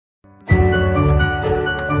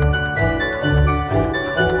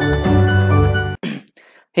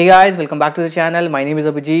Hey guys, welcome back to the channel. My name is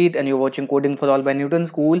Abhijit and you're watching Coding for All by Newton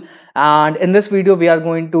School. And in this video, we are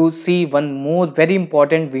going to see one more very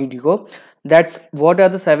important video. That's what are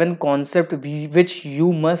the 7 concepts which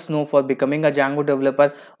you must know for becoming a Django developer.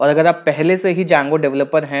 और अगर आप पहले से ही Django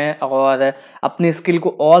developer हैं और अपनी skill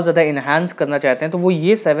को और ज़्यादा इन्हांस करना चाहते हैं तो वो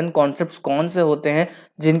ये 7 कॉन्सेप्ट्स कौन से होते हैं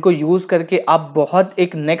जिनको यूज़ करके आप बहुत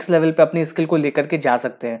एक नेक्स्ट लेवल पे अपनी स्किल को लेकर के जा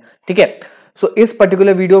सकते हैं. ठीक है. सो इस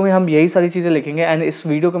पर्टिकुलर वीडियो में हम यही सारी चीज़ें लिखेंगे एंड इस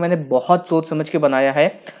वीडियो को मैंने बहुत सोच समझ के बनाया है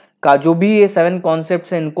का जो भी ये 7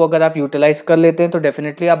 कॉन्सेप्ट्स हैं इनको अगर आप यूटिलाइज कर लेते हैं तो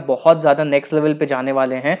डेफिनेटली आप बहुत ज़्यादा नेक्स्ट लेवल पे जाने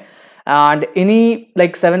वाले हैं. एंड इन्हीं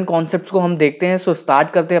 7 कॉन्सेप्ट्स को हम देखते हैं. सो स्टार्ट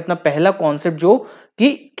करते हैं अपना पहला कॉन्सेप्ट जो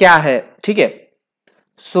कि क्या है. ठीक है.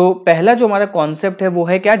 सो पहला जो हमारा कॉन्सेप्ट है वो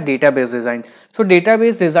है क्या, डेटाबेस डिज़ाइन. सो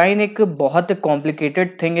डेटाबेस डिज़ाइन एक बहुत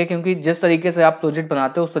कॉम्प्लिकेटेड थिंग है क्योंकि जिस तरीके से आप प्रोजेक्ट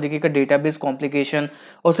बनाते हो उस तरीके का डेटाबेस कॉम्प्लिकेशन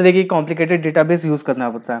उस तरीके की कॉम्प्लिकेटेड डेटाबेस यूज़ करना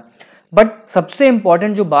पड़ता है. बट सबसे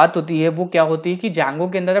इंपॉर्टेंट जो बात होती है वो क्या होती है कि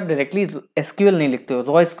Django के अंदर आप डायरेक्टली एसक्यूएल नहीं लिखते हो,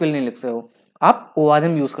 रॉ एसक्यूएल नहीं लिखते हो, आप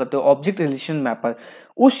ORM यूज़ करते हो, ऑब्जेक्ट रिलेशन मैपर.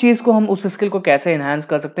 उस चीज़ को हम उस स्किल को कैसे इन्हांस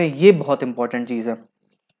कर सकते हैं ये बहुत इंपॉर्टेंट चीज़ है.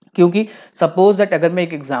 क्योंकि सपोज दैट अगर मैं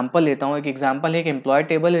एक एग्जांपल लेता हूँ, एक एग्जांपल है एक एम्प्लॉय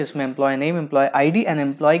टेबल है जिसमें employ name, employ ID and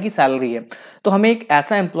employ की सैलरी है. तो हमें एक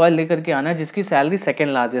ऐसा एम्प्लॉय लेकर के आना है जिसकी सैलरी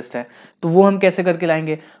सेकंड लार्जेस्ट है. तो वो हम कैसे करके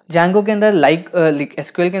लाएंगे. Django के अंदर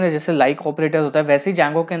एसक्यूएल के अंदर जैसे लाइक ऑपरेटर होता है वैसे ही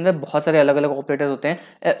Django के अंदर बहुत सारे अलग अलग ऑपरेटर होते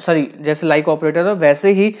हैं. जैसे लाइक ऑपरेटर हो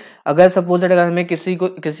वैसे ही अगर सपोज दैट अगर हमें किसी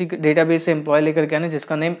डेटाबेस से एम्प्लॉय लेकर के आना है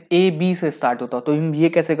जिसका नेम AB से स्टार्ट होता है तो हम ये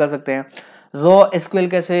कैसे कर सकते हैं, रॉ एसक्यूएल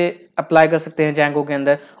कैसे अप्लाई कर सकते हैं Django के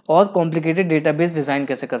अंदर और कॉम्प्लिकेटेड डेटाबेस डिज़ाइन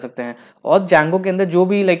कैसे कर सकते हैं. और Django के अंदर जो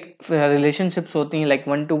भी रिलेशनशिप्स होती हैं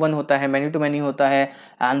 1 to 1 होता है, मैनी टू मैनी होता है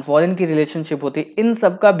एंड फॉरेन की रिलेशनशिप होती है, इन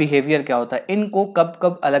सब का बिहेवियर क्या होता है, इनको कब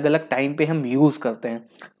कब अलग अलग टाइम पे हम यूज़ करते हैं.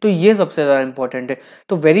 तो ये सबसे ज़्यादा इंपॉर्टेंट है.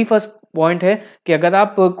 तो वेरी फर्स्ट पॉइंट है कि अगर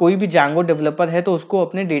आप कोई भी Django डेवलपर है तो उसको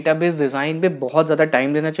अपने डेटाबेस डिज़ाइन पे बहुत ज़्यादा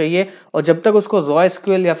टाइम देना चाहिए और जब तक उसको रॉ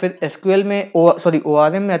एसक्यूएल या फिर एसक्यूएल में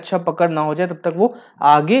ORM में अच्छा पकड़ ना हो जाए तब तक वो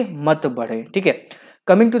आगे मत बढ़े. ठीक है.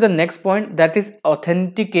 Coming to the next point that is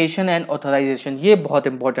authentication and authorisation. ये बहुत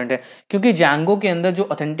इंपॉर्टेंट है क्योंकि Django के अंदर जो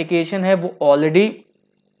ऑथेंटिकेशन है वो ऑलरेडी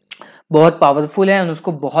बहुत पावरफुल है एंड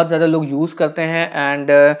उसको बहुत ज़्यादा लोग यूज़ करते हैं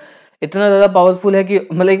एंड इतना ज़्यादा पावरफुल है कि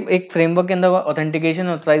मतलब एक फ्रेमवर्क के अंदर ऑथेंटिकेशन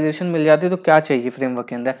ऑथराइजेशन मिल जाती है तो क्या चाहिए फ्रेमवर्क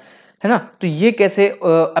के अंदर, है ना. तो ये कैसे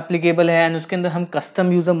एप्लीकेबल है एंड उसके अंदर हम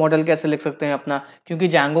कस्टम यूज़र मॉडल कैसे लिख सकते हैं अपना, क्योंकि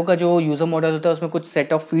Django का जो यूज़र मॉडल होता है उसमें कुछ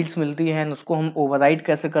सेट ऑफ फील्ड्स मिलती है एंड उसको हम ओवरराइड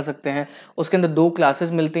कैसे कर सकते हैं. उसके अंदर 2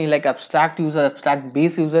 क्लासेस मिलती हैं like abstract user, abstract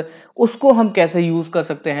base user, उसको हम कैसे यूज़ कर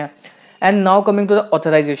सकते हैं. And now coming to the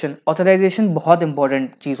authorisation. Authorisation बहुत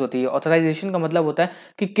इंपॉर्टेंट चीज़ होती है. ऑथराइजेशन का मतलब होता है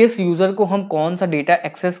कि किस यूज़र को हम कौन सा डेटा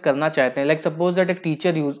एक्सेस करना चाहते हैं. लाइक सपोज दैट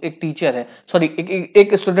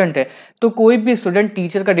एक स्टूडेंट है तो कोई भी स्टूडेंट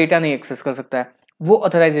टीचर का डेटा नहीं एक्सेस कर सकता है, वो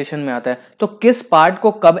ऑथराइजेशन में आता है. तो किस पार्ट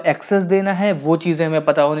को कब एक्सेस देना है वो चीज़ें हमें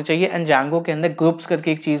पता होनी चाहिए. एंड Django के अंदर ग्रुप्स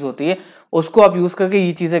करके एक चीज़ होती है उसको आप यूज़ करके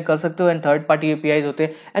ये चीज़ें कर सकते हो. एंड थर्ड पार्टी एपीआईज होते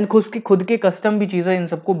हैं एंड खुद के कस्टम भी चीज़ें इन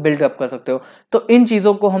सबको बिल्ड अप कर सकते हो. तो इन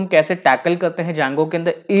चीज़ों को हम कैसे टैकल करते हैं Django के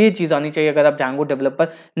अंदर, ये चीज़ आनी चाहिए अगर आप Django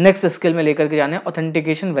डेवलपर नेक्स्ट स्किल में लेकर के जाने हैं.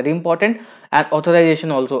 Authentication very important and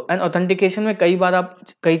authorisation also. And authentication में कई बार आप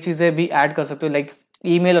कई चीज़ें भी ऐड कर सकते हो लाइक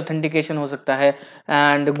ईमेल ऑथेंटिकेशन हो सकता है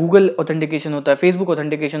एंड गूगल ऑथेंटिकेशन होता है, फेसबुक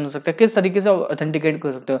ऑथेंटिकेशन हो सकता है, किस तरीके से ऑथेंटिकेट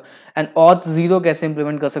कर सकते हो एंड ऑथ 0 कैसे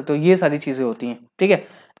इंप्लीमेंट कर सकते हो, ये सारी चीज़ें होती हैं. ठीक है.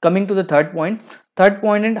 Coming to the third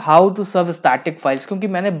point and how to serve static files. क्योंकि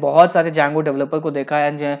मैंने बहुत सारे Django डेवलपर को देखा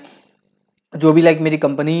है जो भी मेरी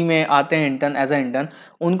कंपनी में आते हैं एज अ इंटर्न,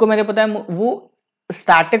 उनको मैंने पता है वो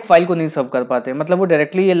स्टैटिक फाइल को नहीं सर्व कर पाते. मतलब वो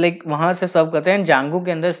डायरेक्टली वहाँ से सर्व करते हैं. Django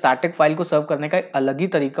के अंदर स्टैटिक फाइल को सर्व करने का एक अलग ही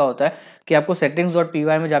तरीका होता है कि आपको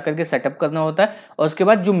settings.py में जाकर के सेटअप करना होता है और उसके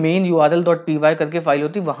बाद जो मेन url.py करके फाइल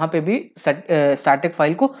होती है वहाँ पे भी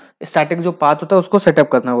स्टैटिक जो पाथ होता है उसको सेटअप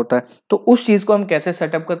करना होता है. तो उस चीज़ को हम कैसे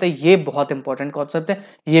सेटअप करते हैं ये बहुत इंपॉर्टेंट कॉन्सेप्ट है,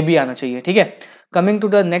 ये भी आना चाहिए. ठीक है. Coming to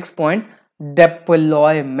the next point,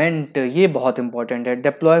 deployment. ये बहुत इंपॉर्टेंट है.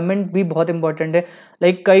 डेप्लॉयमेंट भी बहुत इंपॉर्टेंट है.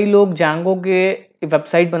 कई लोग Django के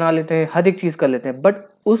वेबसाइट बना लेते हैं, हर एक चीज़ कर लेते हैं, बट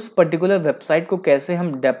उस पर्टिकुलर वेबसाइट को कैसे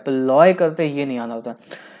हम डेप्लॉय करते हैं ये नहीं आना होता.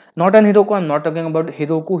 Not on Heroku, I am not talking about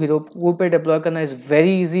Heroku पे डिप्लॉय करना इज़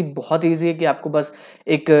वेरी ईजी. बहुत ईजी है कि आपको बस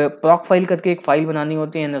एक प्रॉक फाइल करके एक फाइल बनानी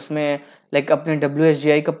होती है एंड उसमें लाइक अपने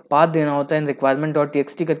WSGI का पाथ देना होता है,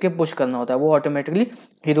 requirement.txt करके पुश करना होता है, वो ऑटोमेटिकली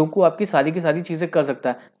Heroku आपकी सारी की सारी चीज़ें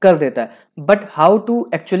कर देता है। But how to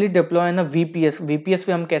actually deploy ना VPS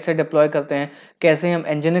पे हम कैसे डिप्लॉय करते हैं, कैसे हम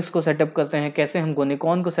Nginx को सेटअप करते हैं, कैसे हम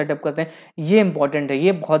गोनिकॉन को सेटअप करते हैं, ये इंपॉर्टेंट है,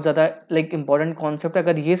 ये बहुत ज़्यादा लाइक इंपॉर्टेंट कॉन्सेप्ट है।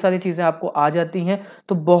 अगर ये सारी चीज़ें आपको आ जाती हैं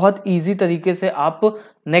तो बहुत ईजी तरीके से आप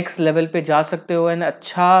नेक्स्ट लेवल पे जा सकते हो एंड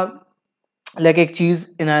अच्छा लाइक एक चीज़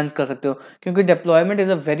इनहांस कर सकते हो, क्योंकि deployment is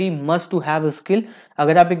a very must to have skill.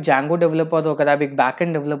 अगर आप एक जैंगो डेवलपर हो, अगर आप एक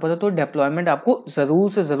बैकएंड डेवलपर हो, तो डिप्लॉयमेंट आपको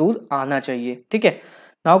ज़रूर से ज़रूर आना चाहिए, ठीक है।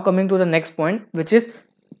 Now coming to the next point which is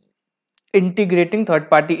integrating third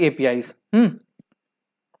party APIs।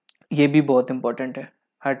 ये भी बहुत इंपॉर्टेंट है,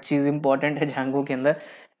 हर चीज़ इंपॉर्टेंट है जैंगो के अंदर,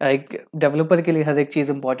 एक डेवलपर के लिए हर एक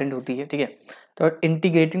चीज़ इंपॉर्टेंट होती है, ठीक है। तो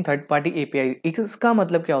इंटीग्रेटिंग थर्ड पार्टी API, इसका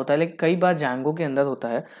मतलब क्या होता है, लाइक कई बार जैंगो के अंदर होता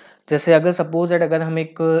है, जैसे अगर सपोज दैट अगर हम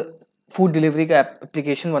एक फूड डिलीवरी का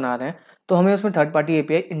एप्लीकेशन बना रहे हैं तो हमें उसमें थर्ड पार्टी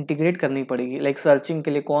API इंटीग्रेट करनी पड़ेगी। लाइक सर्चिंग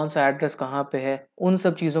के लिए कौन सा एड्रेस कहाँ पे है, उन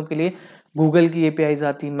सब चीज़ों के लिए गूगल की APIs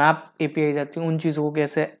आती, मैप APIs आती, उन चीज़ों को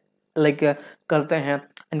कैसे लाइक करते हैं।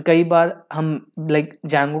 एंड कई बार हम लाइक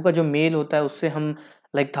जैंगो का जो मेल होता है उससे हम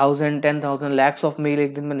लाइक 1000 10,000 लैक्स ऑफ मेल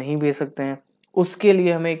एक दिन में नहीं भेज सकते हैं, उसके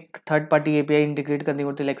लिए हमें एक थर्ड पार्टी API इंटीग्रेट करनी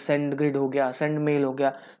होती है। लाइक सेंड ग्रिड हो गया, सेंड मेल हो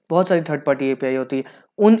गया, बहुत सारी थर्ड पार्टी API होती है।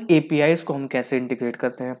 उन APIs को हम कैसे इंटीग्रेट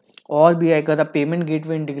करते हैं। और भी अगर आप पेमेंट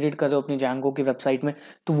गेटवे इंटीग्रेट कर रहे हो अपनी जैंगो की वेबसाइट में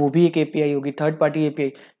तो वो भी एक API होगी, थर्ड पार्टी API।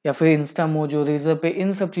 या फिर इंस्टामोजो, रेजर पे,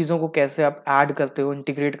 इन सब चीज़ों को कैसे आप ऐड करते हो,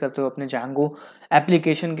 इंटीग्रेट करते हो अपने जैंगो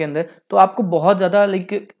एप्लीकेशन के अंदर। तो आपको बहुत ज़्यादा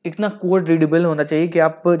लाइक इतना कोड रीडेबल होना चाहिए कि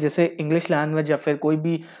आप जैसे इंग्लिश लैंग्वेज या फिर कोई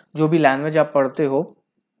भी जो भी लैंग्वेज आप पढ़ते हो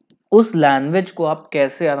उस लैंग्वेज को आप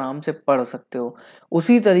कैसे आराम से पढ़ सकते हो,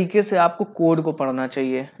 उसी तरीके से आपको कोड को पढ़ना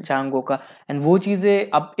चाहिए जैंगो का। एंड वो चीज़ें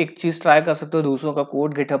आप एक चीज़ ट्राई कर सकते हो, दूसरों का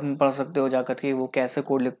कोड गिटहब में पढ़ सकते हो जाकर के वो कैसे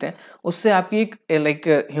कोड लिखते हैं। उससे आपकी एक लाइक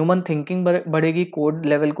ह्यूमन थिंकिंग बढ़ेगी कोड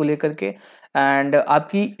लेवल को लेकर के, एंड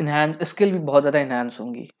आपकी इनहैंस स्किल भी बहुत ज़्यादा इनहैंस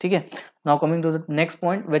होंगी, ठीक है। Now coming to the next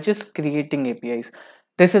point which is creating APIs।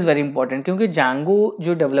 This is very important, क्योंकि जैंगो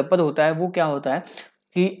जो डेवलपर होता है वो क्या होता है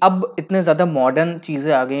कि अब इतने ज़्यादा मॉडर्न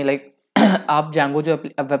चीज़ें आ गई हैं। लाइक आप जैंगो जो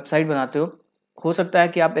वेबसाइट बनाते हो सकता है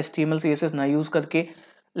कि आप HTML CSS ना यूज़ करके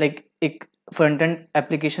लाइक एक फ्रंट एंड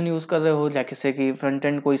एप्लीकेशन यूज़ कर रहे हो, जैसे कि फ्रंट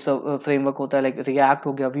एंड कोई सब फ्रेमवर्क होता है, लाइक रिएक्ट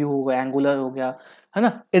हो गया, व्यू हो गया, एंगुलर हो गया, है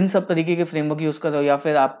ना, इन सब तरीके के फ्रेमवर्क यूज़ कर रहे हो। या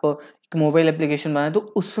फिर आप एक मोबाइल एप्लीकेशन बनाए तो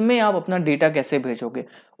उसमें आप अपना डेटा कैसे भेजोगे,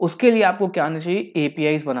 उसके लिए आपको क्या आना चाहिए,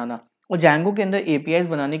 APIs बनाना। और जैंगो के अंदर APIs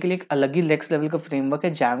बनाने के लिए एक अलग ही नेक्स्ट लेवल का फ्रेमवर्क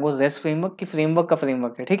है, जैंगो रेस्ट फ्रेमवर्क की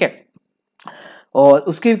फ्रेमवर्क है, ठीक है। और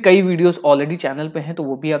उसके कई वीडियोस ऑलरेडी चैनल पे हैं तो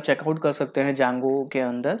वो भी आप चेकआउट कर सकते हैं जैंगो के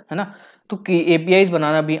अंदर, है ना। तो कि APIs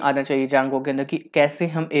बनाना भी आना चाहिए जैंगो के अंदर कि कैसे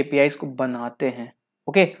हम APIs को बनाते हैं।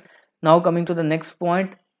 Okay, now coming to the next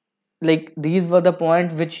point, like these were the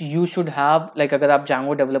point which you should have, like अगर आप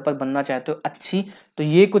जैंगो डेवलपर बनना चाहते हो अच्छी, तो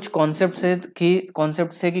ये कुछ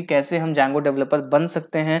कॉन्सेप्ट है कि कैसे हम जैंगो डेवलपर बन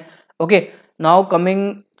सकते हैं। Okay, now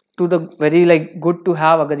coming to the very like good to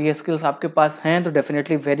have, अगर ये स्किल्स आपके पास हैं तो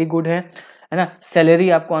डेफिनेटली वेरी गुड है ना। सैलरी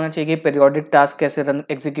आपको आना चाहिए, पीरियोडिक टास्क कैसे रन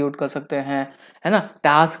एग्जीक्यूट कर सकते हैं, है ना,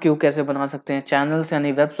 टास्क क्यू कैसे बना सकते हैं, चैनल्स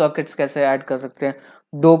यानी वेब सॉकेट्स कैसे ऐड कर सकते हैं,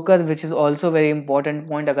 docker which is also very important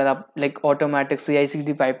point अगर आप like automatic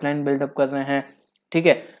CI/CD pipeline buildup कर रहे हैं, ठीक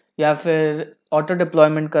है, या फिर ऑटो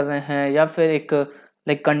डिप्लॉयमेंट कर रहे हैं, या फिर एक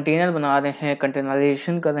लाइक कंटेनर बना रहे हैं,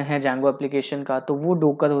 कंटेनराइजेशन कर रहे हैं जैंगो एप्लीकेशन का, तो वो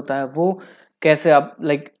डोकर होता है, वो कैसे आप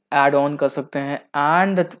लाइक ऐड ऑन कर सकते हैं।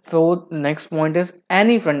 And the fourth next point is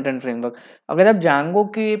any front end framework. अगर आप जैंगो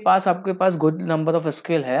के पास आपके पास गुड नंबर ऑफ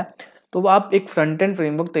स्किल है तो आप एक फ्रंट एंड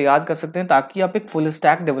फ्रेमवर्क तैयार कर सकते हैं ताकि आप एक फुल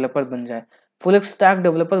स्टैक डेवलपर बन जाए। फुल स्टैक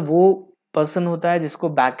डेवलपर वो पर्सन होता है जिसको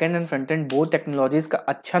back and front end both technologies का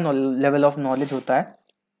अच्छा लेवल ऑफ नॉलेज होता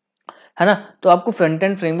है ना। तो आपको फ्रंट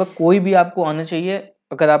एंड फ्रेमवर्क कोई भी आपको आना चाहिए,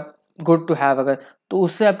 अगर आप गुड टू हैव, अगर तो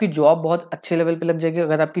उससे आपकी जॉब बहुत अच्छे लेवल पे लग जाएगी।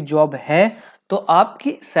 अगर आपकी जॉब है तो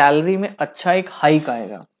आपकी सैलरी में अच्छा एक हाइक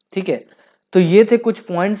आएगा, ठीक है। तो ये थे कुछ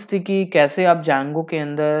पॉइंट्स थे कि कैसे आप जैंगो के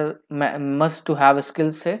अंदर मस्ट टू हैव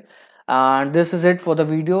स्किल्स है। And this is it for the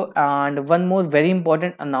video. And one more very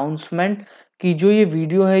important announcement कि जो ये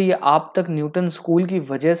वीडियो है ये आप तक न्यूटन स्कूल की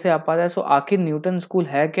वजह से आ पा रहा है। सो आखिर न्यूटन स्कूल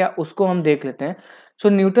है क्या, उसको हम देख लेते हैं। सो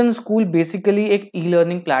न्यूटन स्कूल बेसिकली एक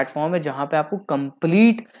ई-लर्निंग प्लेटफॉर्म है जहाँ पे आपको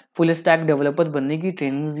कंप्लीट फुल स्टैक डेवलपर बनने की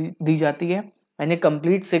ट्रेनिंग दी जाती है। यानी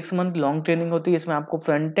कंप्लीट 6 मंथ लॉन्ग ट्रेनिंग होती है। इसमें आपको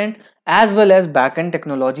front end as well as back and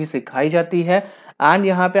technology सिखाई जाती है। एंड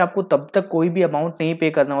यहाँ पे आपको तब तक कोई भी अमाउंट नहीं पे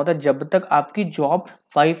करना होता जब तक आपकी जॉब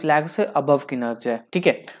 5 लाख से अबव की न जाए, ठीक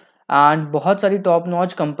है। एंड बहुत सारी टॉप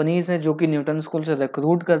नॉच कंपनीज हैं जो कि न्यूटन स्कूल से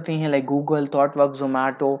रिक्रूट करती हैं, लाइक गूगल, थॉटवर्क,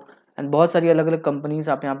 जोमैटो, एंड बहुत सारी अलग अलग कंपनीज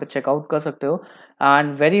आप यहाँ पे चेकआउट कर सकते हो।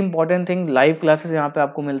 And very important thing, live classes यहाँ पे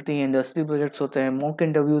आपको मिलती हैं, इंडस्ट्री प्रोजेक्ट्स होते हैं, मॉक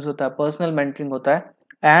इंटरव्यूज होता है, पर्सनल मेंटरिंग होता है।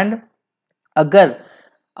 एंड अगर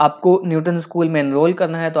आपको न्यूटन स्कूल में एनरोल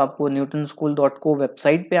करना है तो आपको newtonschool.co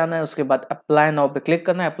वेबसाइट पे आना है, उसके बाद अप्लाई नाउ पे क्लिक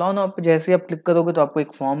करना है। अप्लाई नाउ पे जैसे ही आप क्लिक करोगे तो आपको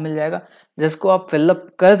एक फॉर्म मिल जाएगा जिसको आप फिलअप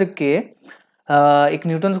करके एक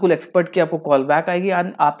न्यूटन स्कूल एक्सपर्ट की आपको कॉल बैक आएगी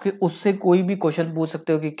एंड आपके उससे कोई भी क्वेश्चन पूछ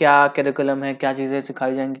सकते हो कि क्या करिकुलम है, क्या चीज़ें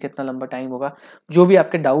सिखाई जाएंगी, कितना लंबा टाइम होगा, जो भी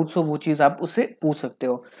आपके डाउट्स हो वो चीज़ आप उससे पूछ सकते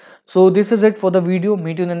हो। So this is it for the video,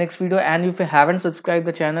 meet you in the next video and if you haven't subscribe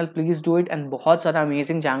the channel please do it. And बहुत सारा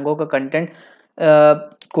अमेजिंग जैंगो का content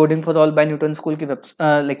coding for all bye Newton school की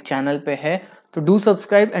like channel पे है, तो do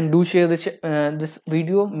subscribe and do share this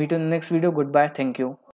video. Meet you in the next video, good bye, thank you.